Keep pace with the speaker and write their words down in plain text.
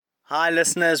Hi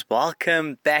listeners,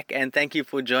 welcome back and thank you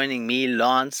for joining me,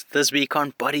 Lance. This week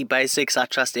on Body Basics, I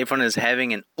trust everyone is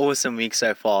having an awesome week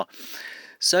so far.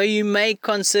 So you may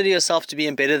consider yourself to be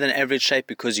in better than average shape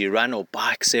because you run or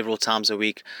bike several times a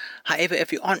week. However,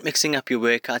 if you aren't mixing up your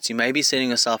workouts, you may be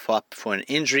setting yourself up for an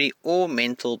injury or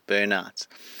mental burnout.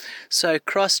 So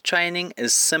cross-training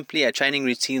is simply a training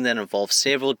routine that involves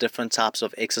several different types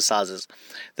of exercises.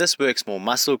 This works more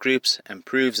muscle groups,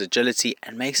 improves agility,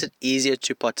 and makes it easier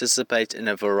to participate in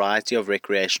a variety of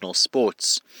recreational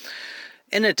sports.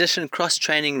 In addition,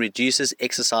 cross-training reduces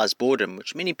exercise boredom,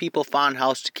 which many people find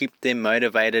helps to keep them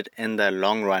motivated in the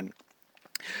long run.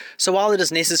 So while it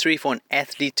is necessary for an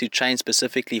athlete to train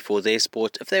specifically for their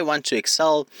sport, if they want to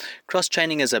excel,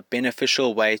 cross-training is a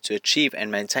beneficial way to achieve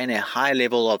and maintain a high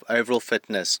level of overall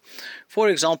fitness. For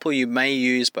example, you may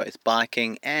use both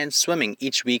biking and swimming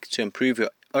each week to improve your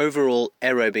overall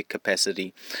aerobic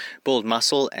capacity, build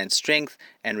muscle and strength,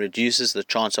 and reduces the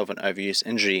chance of an overuse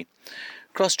injury.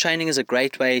 Cross-training is a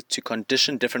great way to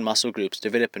condition different muscle groups,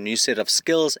 develop a new set of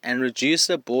skills, and reduce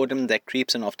the boredom that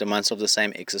creeps in after months of the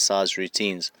same exercise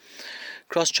routines.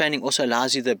 Cross-training also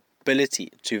allows you the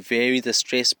ability to vary the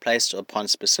stress placed upon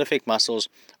specific muscles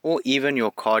or even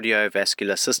your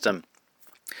cardiovascular system.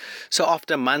 So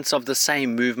after months of the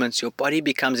same movements, your body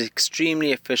becomes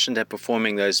extremely efficient at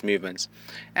performing those movements.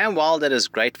 And while that is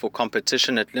great for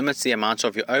competition, it limits the amount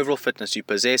of your overall fitness you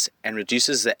possess and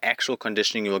reduces the actual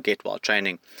conditioning you will get while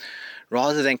training.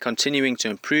 Rather than continuing to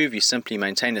improve, you simply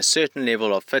maintain a certain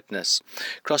level of fitness.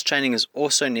 Cross-training is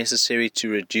also necessary to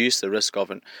reduce the risk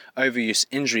of an overuse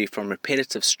injury from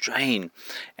repetitive strain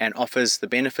and offers the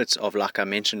benefits of, like I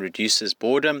mentioned, reduces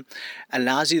boredom,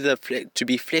 allows you to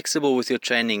be flexible with your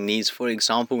training needs. For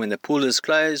example, when the pool is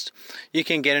closed, you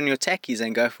can get on your tackies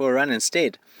and go for a run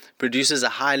instead. Produces a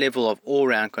high level of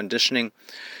all-round conditioning,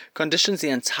 conditions the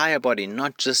entire body,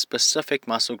 not just specific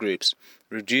muscle groups,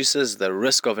 reduces the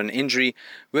risk of an injury,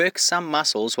 works some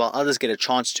muscles while others get a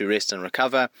chance to rest and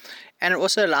recover, and it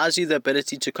also allows you the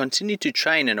ability to continue to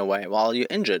train in a way while you're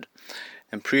injured,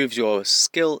 improves your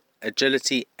skill,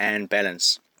 agility, and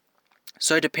balance.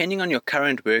 So depending on your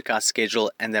current workout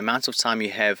schedule and the amount of time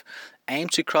you have, aim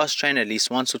to cross-train at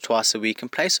least once or twice a week in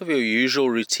place of your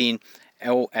usual routine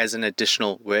or as an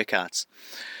additional workouts.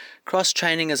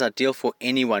 Cross-training is ideal for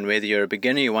anyone, whether you're a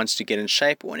beginner who wants to get in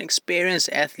shape or an experienced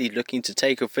athlete looking to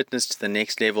take your fitness to the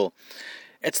next level.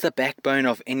 It's the backbone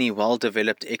of any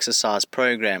well-developed exercise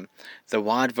program. The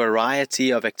wide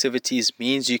variety of activities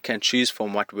means you can choose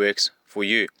from what works for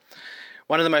you.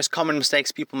 One of the most common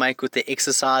mistakes people make with their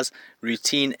exercise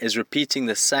routine is repeating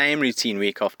the same routine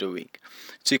week after week.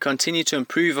 To continue to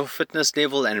improve your fitness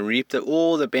level and reap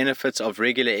all the benefits of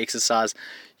regular exercise,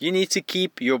 you need to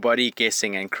keep your body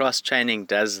guessing, and cross-training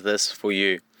does this for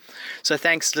you. So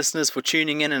thanks listeners for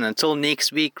tuning in, and until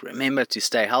next week, remember to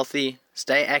stay healthy,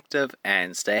 stay active,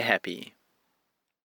 and stay happy.